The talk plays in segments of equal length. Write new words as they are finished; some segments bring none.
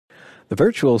The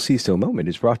virtual CISO moment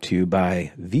is brought to you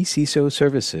by vCISO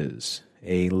Services,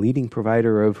 a leading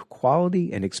provider of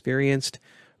quality and experienced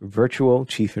virtual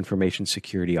chief information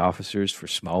security officers for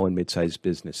small and mid-sized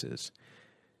businesses.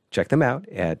 Check them out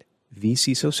at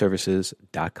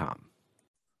vcisoservices.com.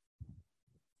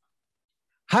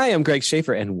 Hi, I'm Greg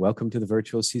Schaefer, and welcome to the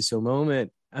virtual CISO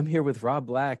moment. I'm here with Rob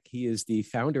Black. He is the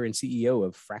founder and CEO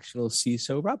of Fractional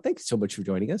CISO. Rob, thank you so much for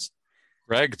joining us.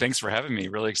 Greg, thanks for having me.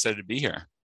 Really excited to be here.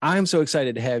 I'm so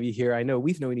excited to have you here. I know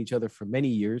we've known each other for many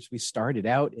years. We started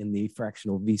out in the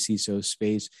fractional vCISO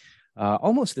space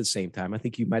almost at the same time. I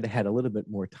think you might have had a little bit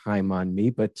more time on me,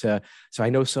 but so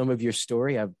I know some of your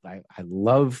story. I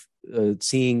love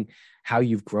seeing how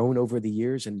you've grown over the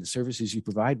years and the services you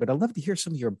provide, but I'd love to hear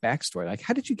some of your backstory. Like,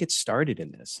 how did you get started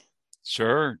in this?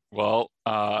 Sure. Well,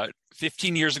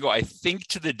 15 years ago, I think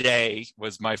to the day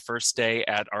was my first day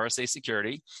at RSA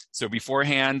Security. So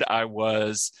beforehand, I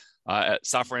was a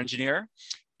software engineer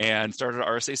and started at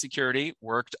RSA Security,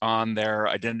 worked on their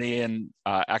identity and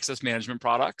access management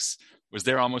products, was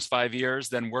there almost 5 years,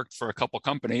 then worked for a couple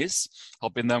companies,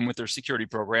 helping them with their security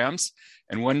programs.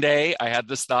 And one day I had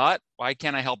this thought, why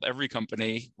can't I help every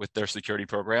company with their security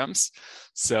programs?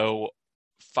 So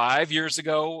 5 years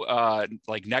ago,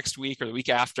 like next week or the week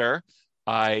after,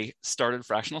 I started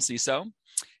Fractional CISO.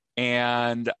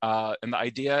 And the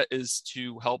idea is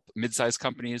to help mid-sized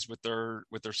companies with their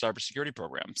cybersecurity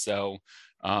program. So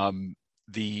I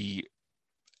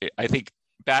think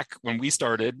back when we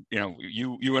started,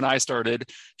 you and I started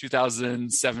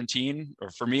 2017, or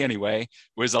for me anyway,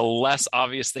 was a less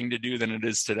obvious thing to do than it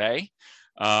is today.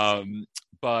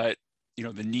 But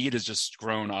the need has just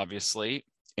grown, obviously.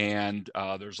 And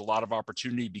there's a lot of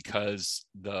opportunity because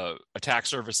the attack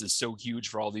surface is so huge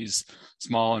for all these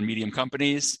small and medium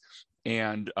companies,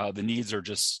 and the needs are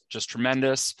just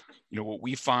tremendous. What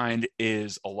we find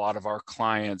is a lot of our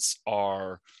clients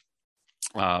are,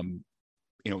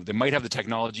 they might have the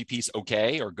technology piece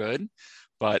okay or good,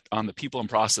 but on the people and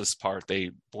process part,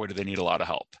 do they need a lot of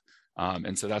help.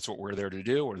 And so that's what we're there to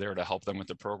do. We're there to help them with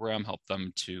the program, help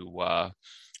them to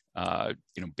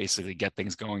basically get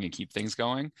things going and keep things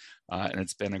going. And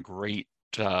it's been a great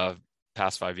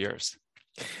past 5 years.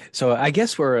 So I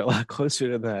guess we're a lot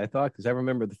closer than I thought, because I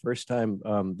remember the first time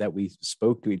that we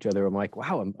spoke to each other, I'm like,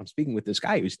 wow, I'm speaking with this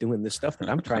guy who's doing this stuff that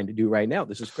I'm trying to do right now.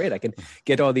 This is great. I can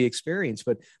get all the experience.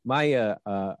 But my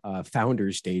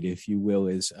founder's date, if you will,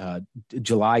 is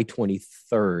July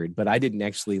 23rd. But I didn't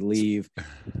actually leave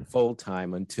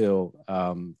full-time until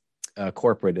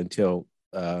corporate until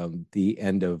the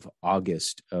end of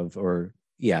August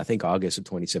I think August of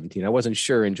 2017. I wasn't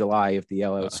sure in July if the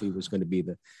LLC was going to be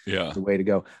the way to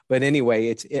go. But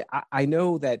anyway, I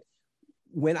know that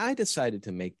when I decided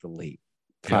to make the leap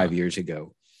 5 years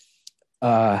ago,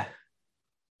 there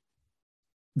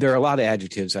are a lot of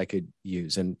adjectives I could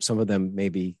use, and some of them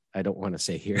maybe I don't want to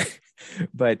say here,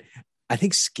 but I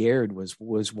think scared was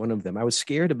one of them. I was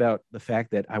scared about the fact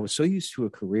that I was so used to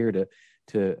a career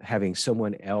to having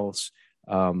someone else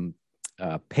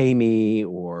pay me,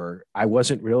 or I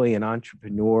wasn't really an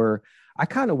entrepreneur. I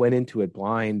kind of went into it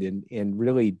blind and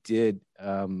really did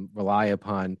rely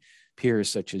upon peers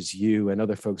such as you and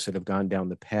other folks that have gone down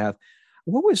the path.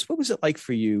 What was it like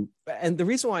for you? And the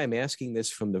reason why I'm asking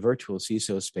this from the virtual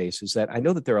CISO space is that I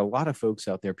know that there are a lot of folks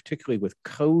out there, particularly with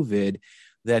COVID,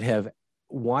 that have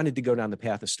wanted to go down the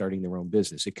path of starting their own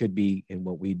business. It could be in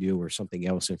what we do or something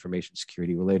else, information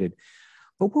security related.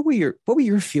 But what were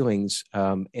your feelings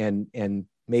and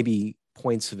maybe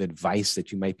points of advice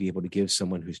that you might be able to give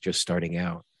someone who's just starting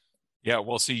out? Yeah,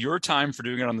 well, so your time for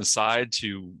doing it on the side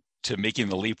to making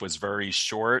the leap was very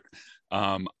short.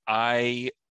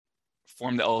 I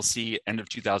formed the LLC end of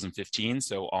 2015,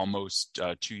 so almost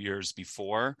 2 years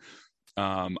before.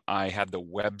 I had the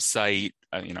website,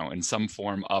 in some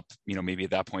form up, maybe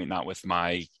at that point, not with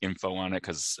my info on it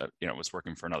because, it was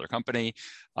working for another company.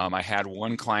 I had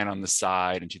one client on the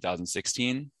side in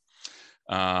 2016.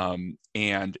 And,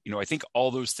 I think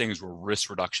all those things were risk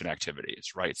reduction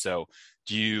activities, right? So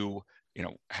do you,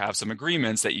 have some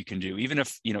agreements that you can do, even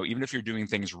if you're doing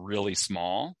things really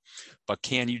small, but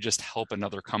can you just help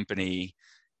another company?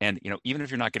 And, even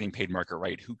if you're not getting paid market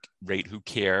rate, who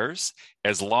cares?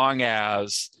 As long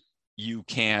as you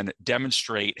can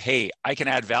demonstrate, hey, I can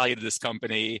add value to this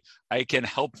company, I can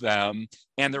help them,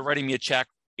 and they're writing me a check,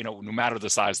 no matter the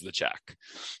size of the check.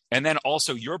 And then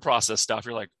also your process stuff,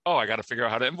 you're like, oh, I got to figure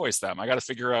out how to invoice them. I have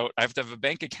to have a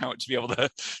bank account to be able to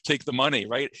take the money,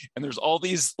 right? And there's all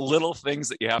these little things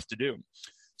that you have to do.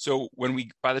 So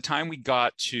by the time we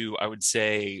got to, I would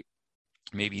say,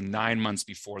 maybe 9 months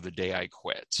before the day I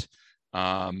quit,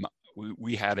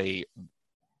 we had a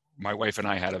my wife and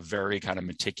I had a very kind of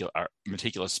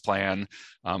meticulous plan.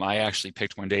 I actually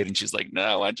picked one date, and she's like,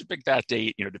 "No, why don't you pick that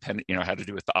date?" Depending, had to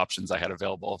do with the options I had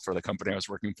available for the company I was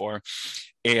working for.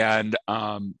 And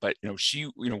but she,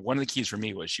 one of the keys for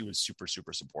me was she was super,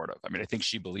 super supportive. I mean, I think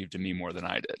she believed in me more than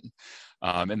I did.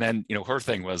 And then her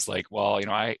thing was like, well,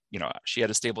 she had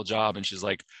a stable job, and she's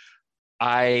like,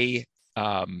 I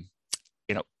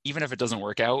even if it doesn't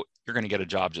work out, you're going to get a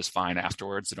job just fine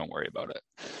afterwards. So don't worry about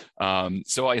it.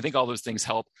 So I think all those things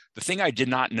help. The thing I did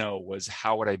not know was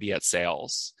how would I be at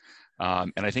sales?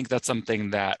 And I think that's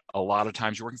something that a lot of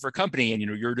times you're working for a company and,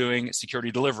 you're doing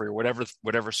security delivery or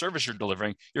whatever service you're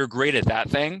delivering, you're great at that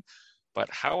thing, but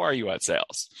how are you at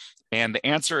sales? And the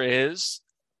answer is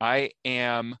I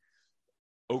am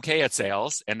okay at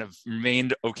sales and have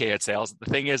remained okay at sales. The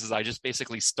thing is I just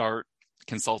basically start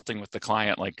consulting with the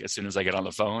client like as soon as I get on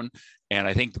the phone, and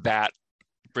I think that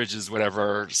bridges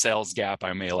whatever sales gap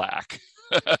I may lack.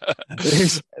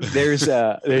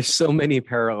 there's so many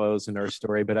parallels in our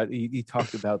story, but you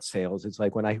talked about sales. It's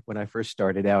like when I first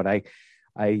started out, I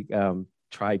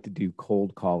tried to do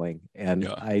cold calling, and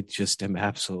I just am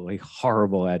absolutely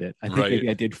horrible at it. I think maybe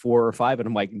I did 4 or 5, and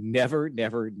I'm like, never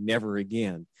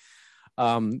again.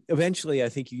 Eventually, I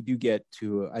think you do get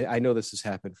to, I know this has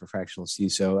happened for fractional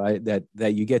CISO,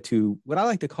 that you get to what I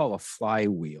like to call a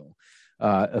flywheel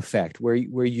effect, where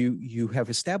you have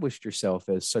established yourself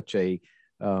as such a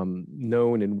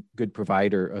known and good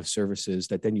provider of services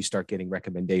that then you start getting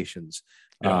recommendations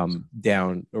down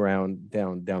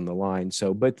the line.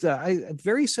 So, but a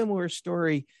very similar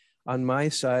story on my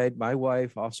side. My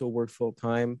wife also worked full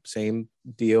time, same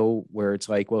deal, where it's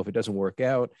like, well, if it doesn't work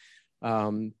out,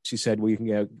 she said, well, you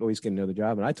can always get another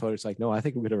job. And I told her, it's like, no, I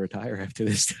think I'm going to retire after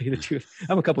this, to tell you the truth.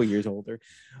 I'm a couple of years older,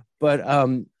 but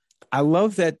I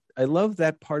love that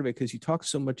part of it, because you talk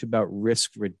so much about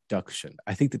risk reduction.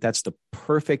 I think that's the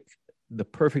perfect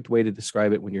way to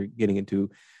describe it when you're getting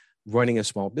into running a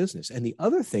small business. And the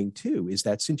other thing too, is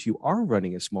that since you are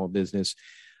running a small business,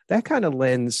 that kind of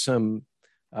lends some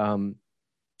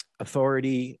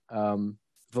authority,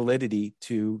 validity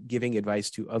to giving advice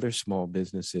to other small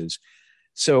businesses.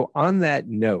 So on that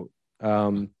note,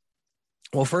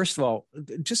 well, first of all,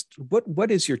 just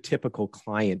what is your typical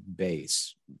client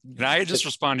base? Can I just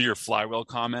respond to your flywheel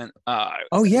comment?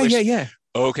 Yeah.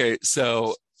 Okay,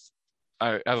 so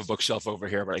I have a bookshelf over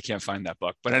here, but I can't find that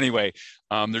book. But anyway,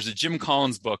 there's a Jim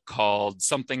Collins book called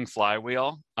Something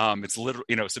Flywheel. It's literally,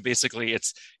 so basically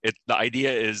the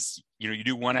idea is, you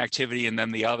do one activity and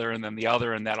then the other and then the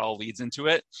other, and that all leads into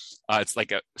it. It's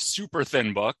like a super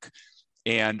thin book,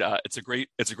 and it's a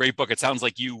great book. It sounds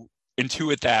like you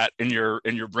intuit that in your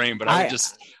brain, but I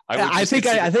think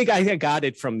I got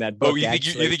it from that book. Oh, you think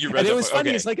you read it? It was funny.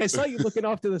 Okay. It's like I saw you looking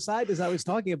off to the side as I was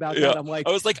talking about that. I'm like,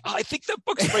 I was like, I think the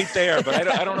book's right there, but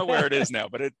I don't know where it is now.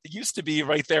 But it used to be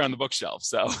right there on the bookshelf.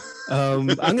 So I'm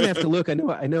gonna have to look. I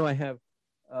know I have.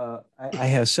 I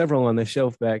have several on the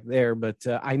shelf back there, but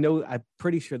I'm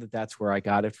pretty sure that's where I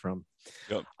got it from.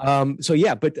 Yep. So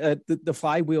yeah, but the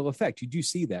flywheel effect, you do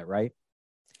see that, right?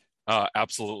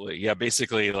 Absolutely. Yeah.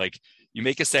 Basically, like, you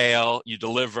make a sale, you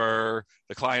deliver,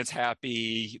 the client's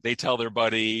happy, they tell their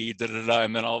buddy,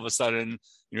 and then all of a sudden,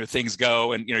 things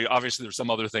go. And, obviously there's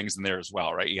some other things in there as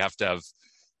well, right? You have to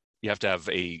have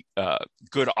a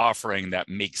good offering that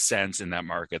makes sense in that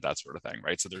market, that sort of thing,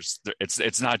 right? So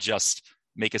it's not just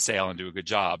make a sale and do a good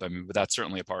job. I mean, but that's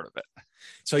certainly a part of it.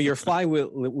 So your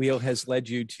flywheel has led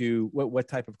you to what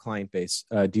type of client base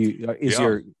is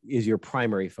your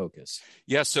primary focus?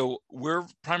 Yeah, so we're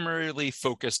primarily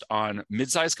focused on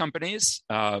mid-sized companies,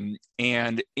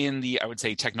 and in the, I would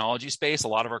say, technology space. A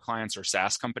lot of our clients are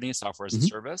SaaS companies, software as a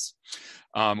service.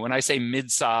 When I say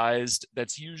mid-sized,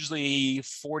 that's usually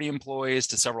 40 employees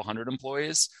to several hundred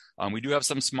employees. We do have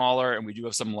some smaller and we do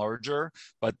have some larger,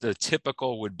 but the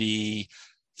typical would be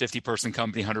 50-person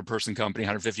company, 100-person company,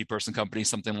 150-person company,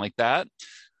 something like that.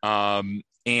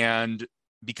 And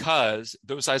because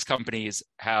those size companies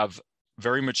have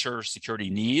very mature security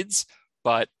needs,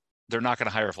 but they're not going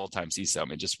to hire a full-time CISO. I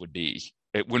mean,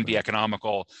 it wouldn't be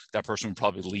economical. That person would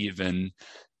probably leave in,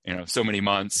 so many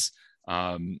months.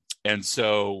 And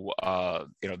so,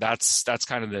 that's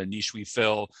kind of the niche we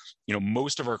fill.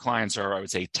 Most of our clients are, I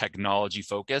would say, technology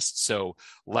focused. So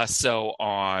less so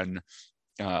on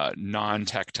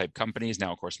non-tech type companies.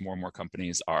 Now, of course, more and more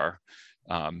companies are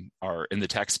in the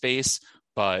tech space,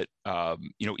 but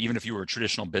even if you were a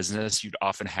traditional business, you'd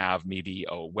often have maybe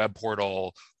a web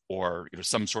portal or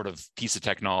some sort of piece of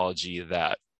technology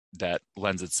that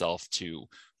lends itself to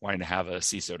wanting to have a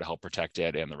CISO to help protect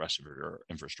it and the rest of your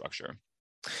infrastructure.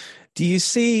 Do you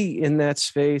see in that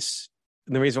space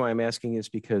the reason why I'm asking is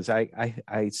because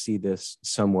I see this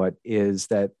somewhat is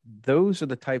that those are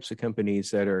the types of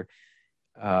companies that are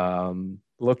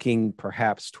looking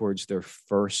perhaps towards their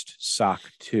first SOC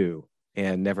 2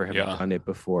 and never have done it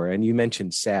before. And you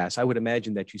mentioned SaaS. I would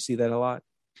imagine that you see that a lot.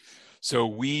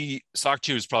 So SOC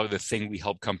 2 is probably the thing we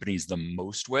help companies the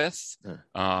most with.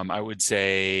 I would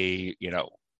say,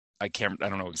 I don't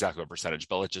know exactly what percentage,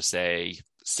 but let's just say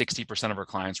 60% of our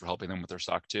clients we're helping them with their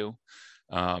SOC 2.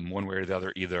 One way or the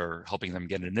other, either helping them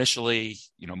get it initially,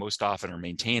 most often, or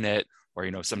maintain it, or,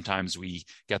 sometimes we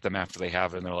get them after they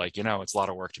have it and they're like, it's a lot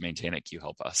of work to maintain it. Can you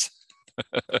help us?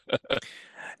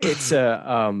 It's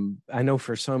I know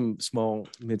for some small,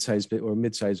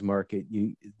 mid-sized market,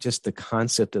 just the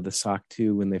concept of the SOC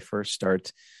 2 when they first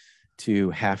start to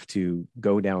have to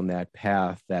go down that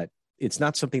path, that it's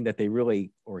not something that they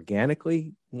really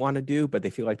organically want to do, but they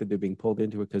feel like that they're being pulled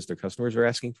into it because their customers are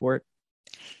asking for it.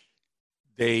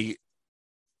 The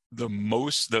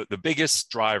biggest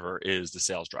driver is the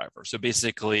sales driver. So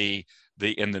basically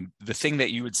the thing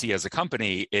that you would see as a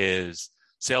company is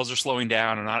sales are slowing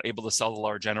down. I'm not able to sell the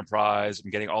large enterprise. I'm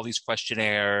getting all these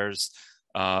questionnaires.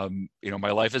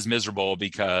 My life is miserable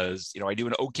because, I do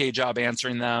an okay job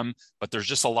answering them, but there's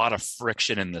just a lot of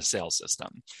friction in the sales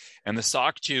system. And the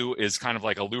SOC 2 is kind of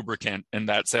like a lubricant in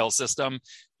that sales system.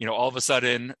 All of a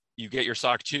sudden you get your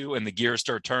SOC 2 and the gears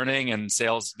start turning and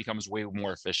sales becomes way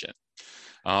more efficient.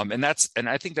 And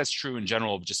I think that's true in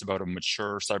general, just about a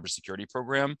mature cybersecurity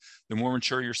program. The more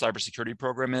mature your cybersecurity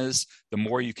program is, the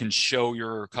more you can show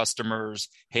your customers,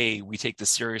 hey, we take this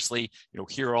seriously.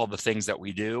 Here are all the things that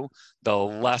we do. The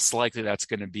less likely that's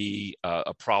going to be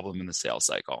a problem in the sales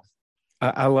cycle.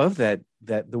 I love that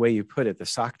the way you put it. The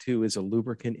SOC 2 is a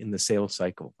lubricant in the sales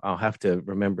cycle. I'll have to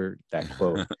remember that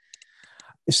quote.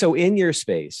 So in your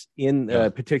space,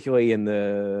 particularly in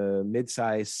the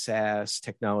mid-sized SaaS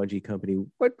technology company,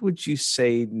 what would you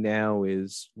say now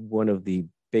is one of the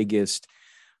biggest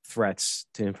threats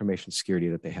to information security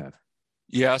that they have?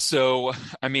 Yeah. So,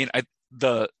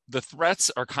 the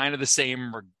threats are kind of the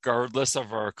same regardless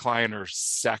of our client or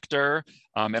sector.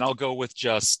 And I'll go with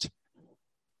just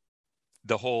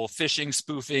the whole phishing,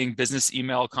 spoofing, business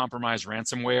email compromise,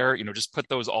 ransomware, just put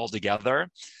those all together.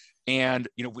 And,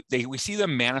 we see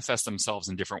them manifest themselves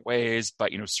in different ways,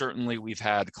 but, certainly we've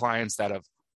had clients that have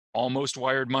almost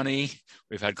wired money.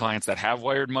 We've had clients that have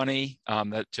wired money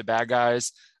to bad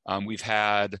guys. We've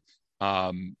had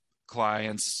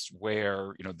clients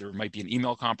where, there might be an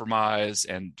email compromise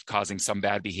and causing some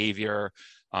bad behavior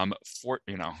oh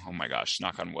my gosh,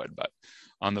 knock on wood. But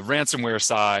on the ransomware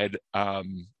side,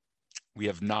 we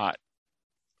have not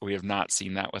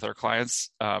seen that with our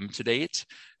clients to date,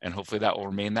 and hopefully that will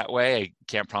remain that way. I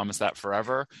can't promise that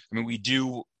forever. We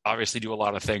do obviously do a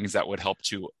lot of things that would help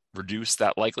to reduce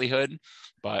that likelihood,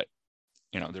 but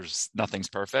nothing's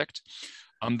perfect.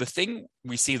 The thing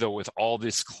we see though with all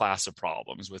this class of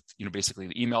problems, with basically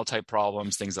the email type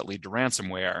problems, things that lead to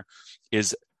ransomware,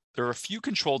 is there are a few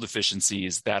control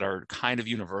deficiencies that are kind of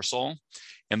universal.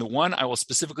 And the one I will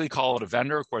specifically call out a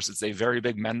vendor. Of course, it's a very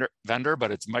big vendor,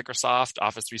 but it's Microsoft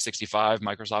Office 365,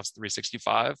 Microsoft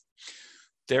 365.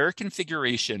 Their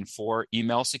configuration for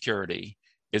email security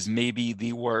is maybe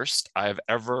the worst I've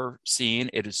ever seen.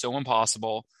 It is so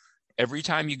impossible. Every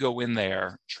time you go in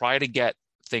there, try to get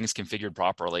things configured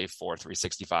properly for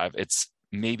 365. It's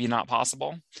maybe not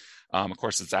possible. Of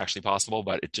course, it's actually possible,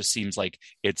 but it just seems like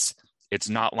it's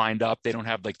not lined up. They don't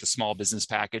have like the small business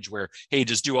package where, hey,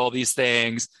 just do all these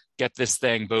things, get this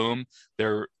thing, boom.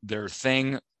 Their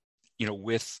thing,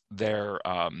 with their,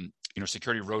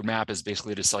 security roadmap is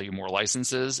basically to sell you more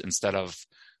licenses instead of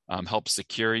help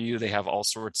secure you. They have all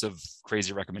sorts of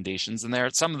crazy recommendations in there.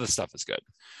 Some of the stuff is good.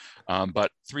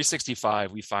 But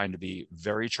 365 we find to be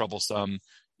very troublesome.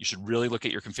 You should really look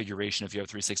at your configuration if you have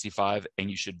 365,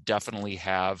 and you should definitely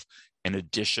have an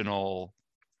additional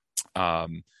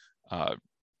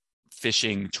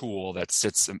phishing tool that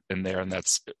sits in there and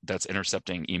that's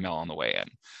intercepting email on the way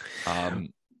in.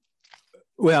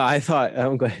 Well,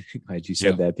 I'm glad you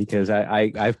said that, because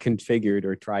I've configured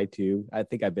or tried to. I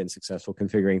think I've been successful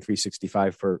configuring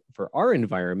 365 for our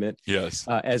environment. Yes.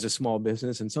 As a small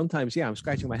business, and sometimes, I'm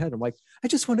scratching my head. I'm like, I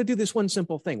just want to do this one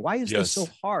simple thing. Why is this so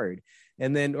hard?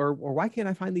 And then, or why can't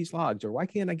I find these logs? Or why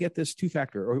can't I get this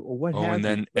two-factor? Or what? And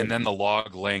then the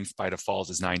log length by default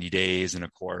is 90 days. And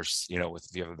of course,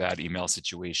 if you have a bad email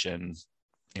situation,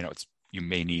 you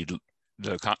may need.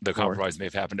 The compromise may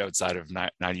have happened outside of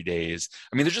 90 days.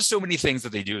 There's just so many things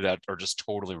that they do that are just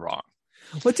totally wrong.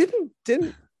 Well,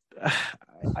 didn't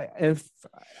if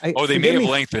Oh, they may forgive have me.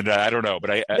 lengthened it. I don't know, but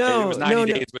it was No, 90 no,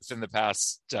 no. days within the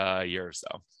past year or so.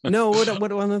 No,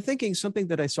 what I'm thinking, something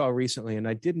that I saw recently, and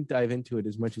I didn't dive into it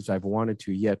as much as I've wanted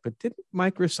to yet, but didn't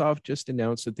Microsoft just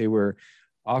announce that they were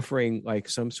offering like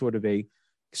some sort of a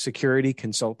security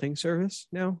consulting service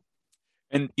now?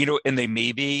 And and they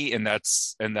may be, and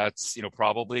that's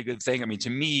probably a good thing. I mean, to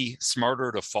me, smarter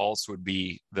defaults would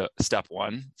be the step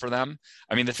one for them.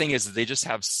 I mean, the thing is that they just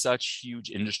have such huge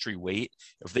industry weight.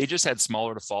 If they just had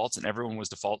smaller defaults and everyone was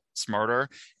default smarter,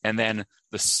 and then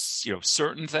the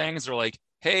certain things are like,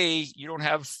 hey, you don't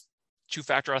have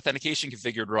two-factor authentication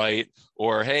configured right,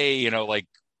 or hey,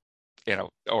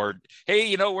 or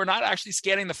hey, we're not actually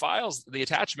scanning the files, the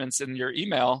attachments in your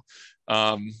email.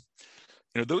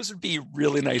 Those would be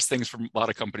really nice things for a lot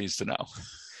of companies to know.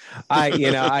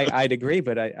 I'd agree,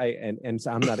 but and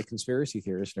I'm not a conspiracy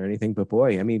theorist or anything, but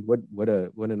boy, I mean, what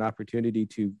an opportunity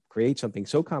to create something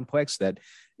so complex that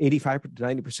 85 to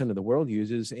 90% of the world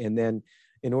uses, and then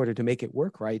in order to make it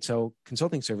work right, so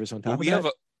consulting service on top of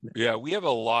that. We have a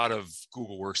lot of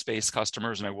Google Workspace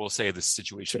customers, and I will say the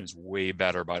situation is way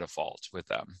better by default with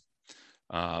them.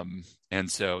 And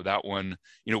so that one,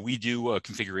 we do a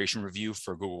configuration review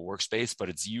for Google Workspace, but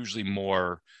it's usually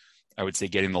more, I would say,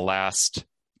 getting the last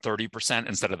 30%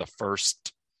 instead of the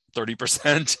first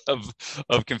 30%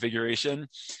 of configuration.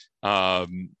 So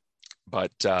I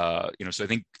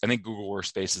think Google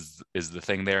Workspace is the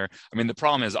thing there. I mean, the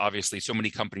problem is obviously so many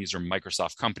companies are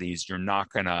Microsoft companies. You're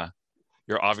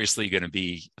obviously going to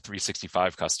be a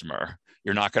 365 customer.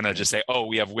 You're not going to just say, oh,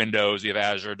 we have Windows, we have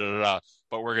Azure,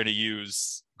 but we're going to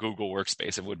use Google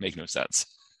Workspace. It would make no sense.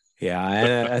 Yeah,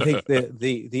 and I think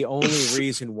the only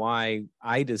reason why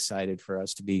I decided for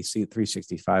us to be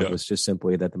 365 was just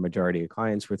simply that the majority of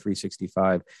clients were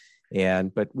 365,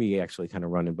 but we actually kind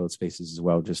of run in both spaces as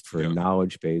well, just for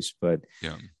knowledge base. But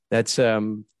that's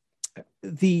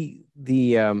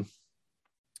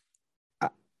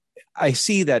I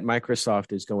see that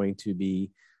Microsoft is going to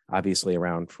be obviously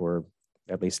around for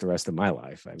at least the rest of my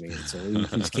life. I mean, so you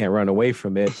just can't run away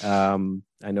from it. I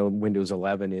know Windows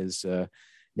 11 is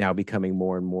now becoming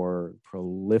more and more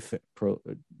prolific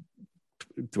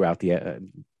throughout the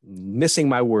missing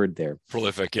my word there.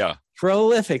 Prolific, yeah.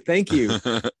 Prolific. Thank you.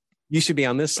 You should be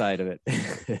on this side of it.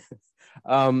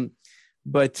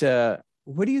 But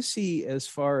what do you see as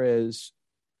far as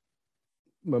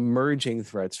emerging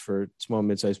threats for small and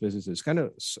mid-sized businesses? Kind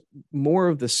of more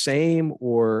of the same,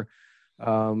 or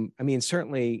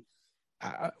certainly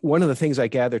one of the things I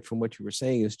gathered from what you were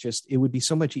saying is just it would be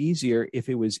so much easier if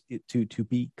it was to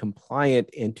be compliant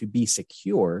and to be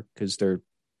secure, because they're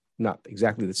not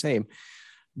exactly the same.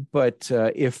 But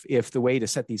if the way to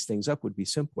set these things up would be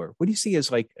simpler, what do you see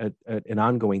as like an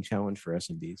ongoing challenge for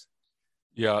SMBs?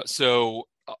 Yeah, so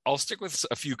I'll stick with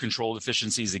a few control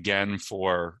deficiencies again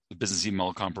for the business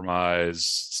email compromise,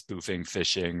 spoofing,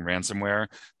 phishing, ransomware,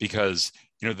 because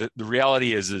the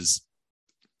reality is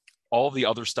all the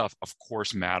other stuff, of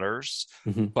course, matters,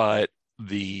 but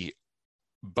there's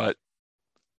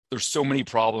so many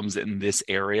problems in this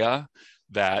area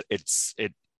that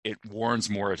it warrants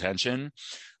more attention.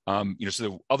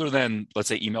 So other than, let's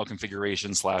say, email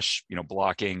configuration /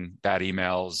 blocking bad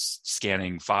emails,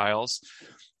 scanning files,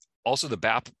 also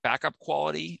the backup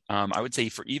quality. I would say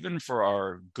for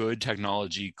our good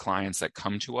technology clients that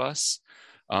come to us,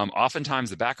 oftentimes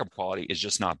the backup quality is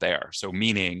just not there. So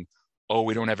meaning, oh,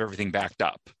 we don't have everything backed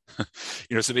up.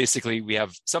 So basically we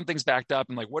have some things backed up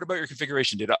and like, what about your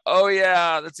configuration data? Oh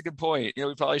yeah, that's a good point.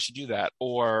 We probably should do that.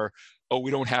 Or, oh,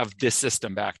 we don't have this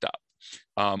system backed up.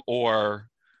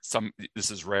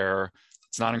 This is rare,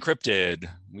 it's not encrypted.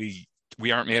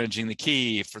 We aren't managing the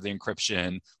key for the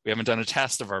encryption. We haven't done a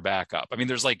test of our backup. I mean,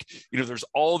 there's there's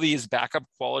all these backup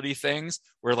quality things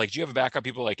where like, do you have a backup?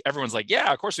 People like, everyone's like,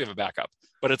 yeah, of course we have a backup.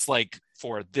 But it's like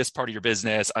for this part of your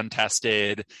business,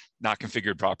 untested, not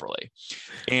configured properly.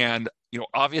 And,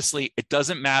 obviously it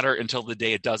doesn't matter until the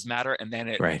day it does matter. And then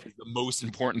it is the most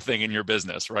important thing in your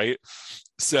business, right?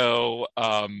 So,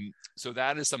 so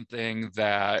that is something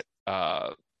that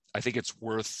I think it's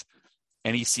worth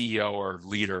any CEO or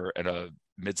leader at a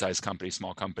mid-sized company,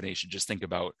 small company should just think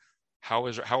about how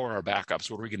are our backups?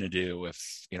 What are we going to do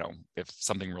if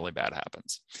something really bad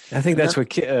happens? I think that's what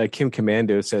Kim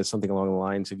Commando says, something along the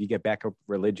lines of you get backup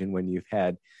religion when you've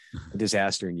had a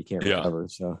disaster and you can't recover.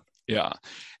 So yeah.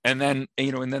 And then,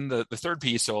 the third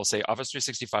piece, so I'll say Office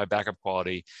 365 backup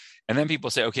quality. And then people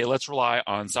say, okay, let's rely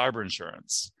on cyber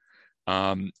insurance.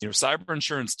 Cyber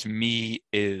insurance to me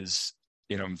is,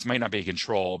 it might not be a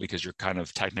control because you're kind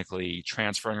of technically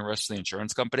transferring risk to the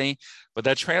insurance company, but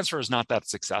that transfer is not that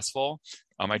successful.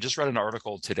 I just read an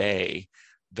article today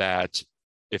that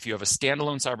if you have a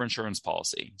standalone cyber insurance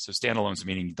policy, so standalones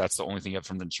meaning that's the only thing you have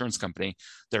from the insurance company,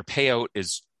 their payout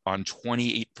is on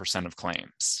 28% of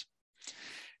claims.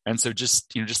 And so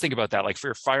just think about that. Like for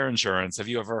your fire insurance, have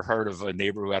you ever heard of a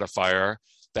neighbor who had a fire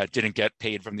that didn't get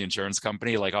paid from the insurance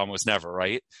company? Like almost never,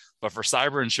 right? But for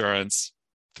cyber insurance,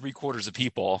 3/4 of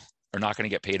people are not going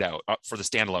to get paid out for the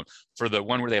standalone. For the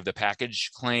one where they have the package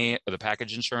claim or the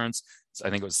package insurance, I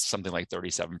think it was something like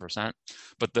 37%.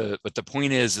 But the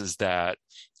point is that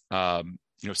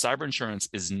cyber insurance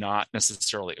is not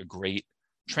necessarily a great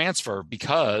transfer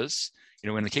because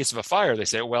in the case of a fire, they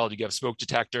say, well, you have smoke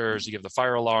detectors, you have the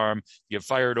fire alarm, you have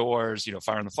fire doors,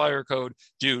 fire in the fire code.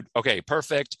 Dude, okay,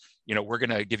 perfect. We're going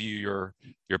to give you your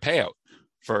payout.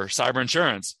 For cyber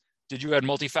insurance, did you have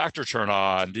multi-factor turn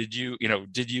on? Did you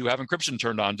have encryption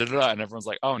turned on? And everyone's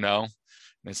like, oh no. And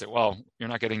they say, well, you're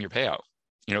not getting your payout.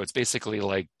 It's basically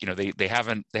like, they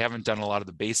haven't done a lot of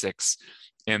the basics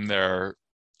in their,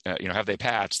 have they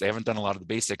patched? They haven't done a lot of the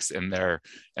basics in their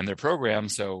program,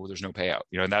 so there's no payout.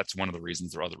 And that's one of the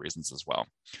reasons. There are other reasons as well.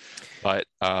 But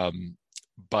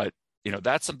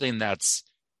that's something that's,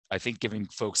 I think, giving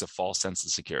folks a false sense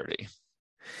of security.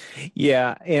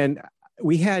 Yeah, and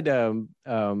we had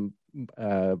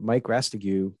Mike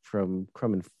Rastigue from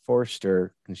Crum and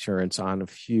Forster Insurance on a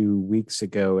few weeks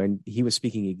ago, and he was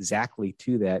speaking exactly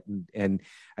to that. And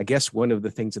I guess one of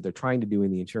the things that they're trying to do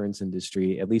in the insurance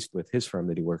industry, at least with his firm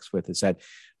that he works with, is that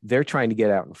they're trying to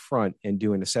get out in front and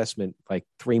do an assessment like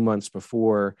 3 months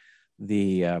before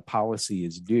the policy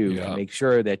is due and make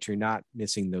sure that you're not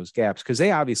missing those gaps, because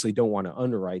they obviously don't want to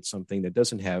underwrite something that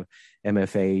doesn't have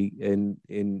MFA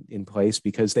in place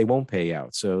because they won't pay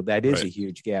out. So that is a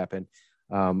huge gap. And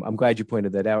I'm glad you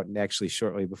pointed that out. And actually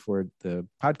shortly before the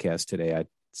podcast today, I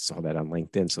saw that on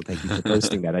LinkedIn. So thank you for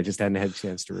posting that. I just hadn't had a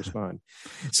chance to respond.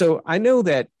 So I know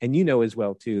that, and as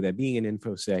well too, that being an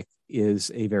InfoSec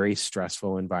is a very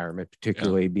stressful environment,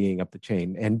 particularly being up the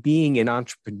chain, and being an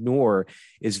entrepreneur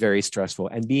is very stressful,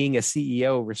 and being a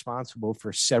CEO responsible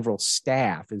for several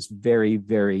staff is very,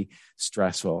 very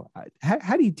stressful.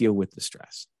 How do you deal with the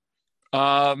stress?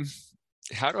 How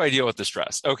do I deal with the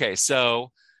stress? Okay.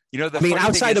 So,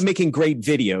 outside of making great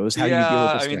videos, how do you deal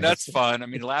with the stress? That's fun.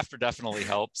 Laughter definitely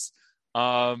helps.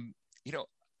 I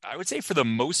would say for the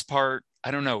most part,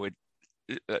 I don't know,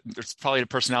 there's probably a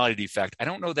personality defect. I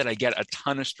don't know that I get a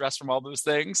ton of stress from all those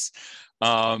things.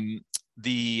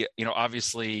 Obviously,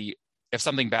 if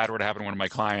something bad were to happen to one of my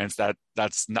clients,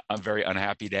 that's not a very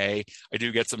unhappy day. I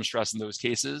do get some stress in those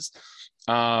cases.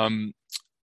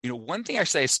 One thing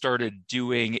actually I started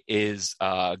doing is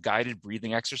guided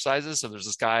breathing exercises. So there's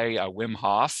this guy, Wim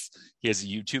Hof. He has a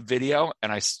YouTube video,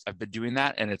 and I've been doing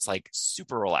that, and it's like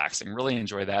super relaxing. Really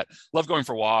enjoy that. Love going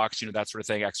for walks, that sort of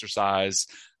thing, exercise,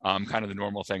 kind of the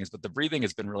normal things. But the breathing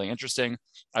has been really interesting.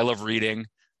 I love reading.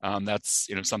 That's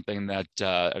something that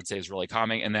I would say is really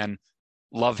calming. And then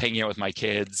love hanging out with my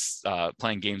kids,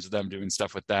 playing games with them, doing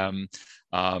stuff with them.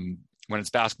 When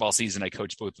it's basketball season, I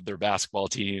coach both of their basketball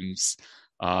teams.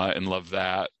 And love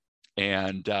that.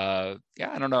 And I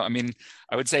don't know.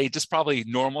 I would say just probably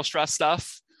normal stress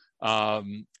stuff.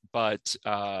 But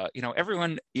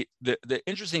everyone, the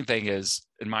interesting thing is,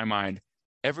 in my mind,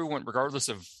 everyone, regardless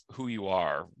of who you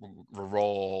are,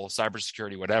 role,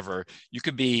 cybersecurity, whatever, you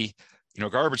could be,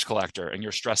 garbage collector and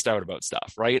you're stressed out about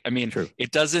stuff, right? True. It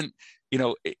doesn't,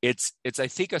 it's, I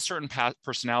think a certain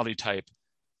personality type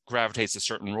gravitates to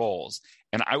certain roles.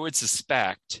 And I would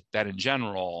suspect that in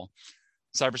general,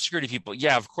 cybersecurity people,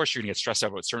 of course you're going to get stressed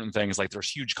out about certain things. Like there's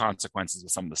huge consequences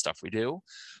with some of the stuff we do,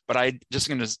 but I just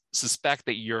going to suspect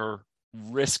that your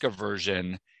risk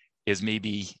aversion is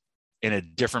maybe in a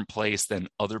different place than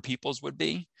other people's would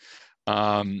be.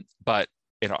 But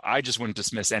I just wouldn't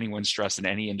dismiss anyone's stress in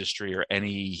any industry or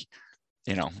any,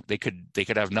 they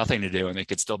could have nothing to do and they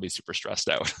could still be super stressed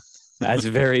out. That's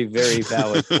a very, very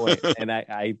valid point. And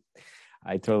I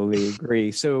totally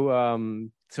agree.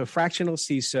 So fractional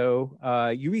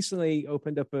CISO, you recently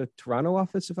opened up a Toronto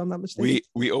office, if I'm not mistaken.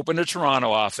 We opened a Toronto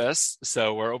office,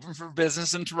 so we're open for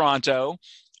business in Toronto,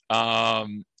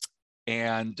 and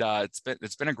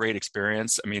it's been a great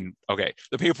experience.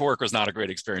 The paperwork was not a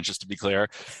great experience, just to be clear.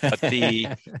 But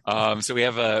so we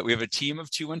have a team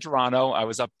of 2 in Toronto. I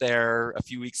was up there a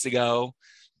few weeks ago,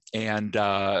 and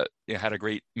had a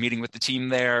great meeting with the team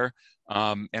there.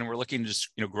 And we're looking to just,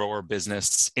 grow our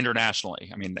business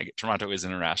internationally. Toronto is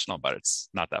international, but it's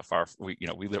not that far.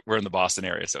 We're in the Boston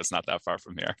area, so it's not that far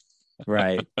from here.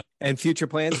 Right. And future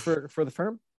plans for the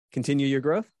firm? Continue your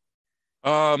growth?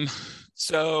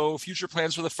 So future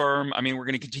plans for the firm. We're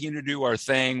going to continue to do our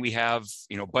thing. We have,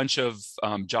 a bunch of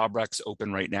job recs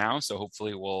open right now. So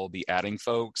hopefully we'll be adding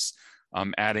folks.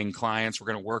 adding clients. We're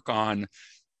going to work on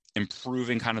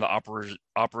improving kind of the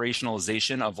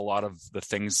operationalization of a lot of the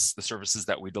things, the services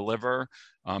that we deliver,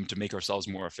 to make ourselves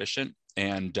more efficient,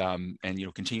 and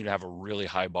continue to have a really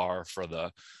high bar for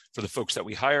the folks that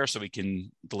we hire, so we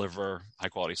can deliver high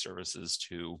quality services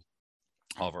to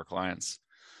all of our clients.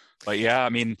 But yeah, I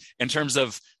mean, in terms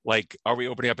of like, are we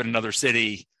opening up in another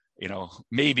city?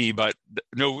 Maybe, but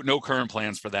no current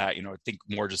plans for that. I think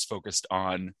more just focused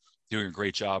on doing a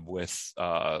great job with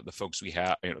the folks we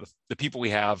have, the people we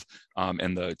have,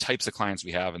 and the types of clients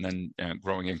we have, and then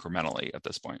growing incrementally at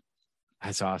this point.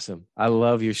 That's awesome. I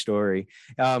love your story.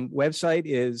 Website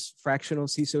is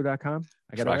fractionalciso.com.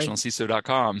 I got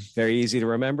fractionalciso.com. Right? Very easy to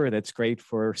remember. That's great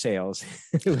for sales,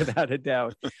 without a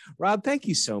doubt. Rob, thank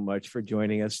you so much for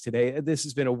joining us today. This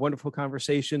has been a wonderful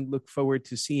conversation. Look forward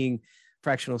to seeing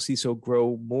Fractional CISO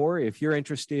grow more. If you're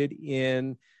interested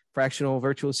in fractional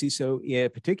virtual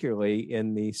CISO, particularly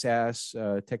in the SaaS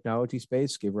technology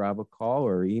space, give Rob a call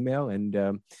or email.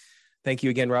 And thank you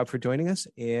again, Rob, for joining us,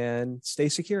 and stay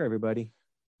secure, everybody.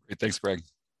 Great. Thanks, Greg.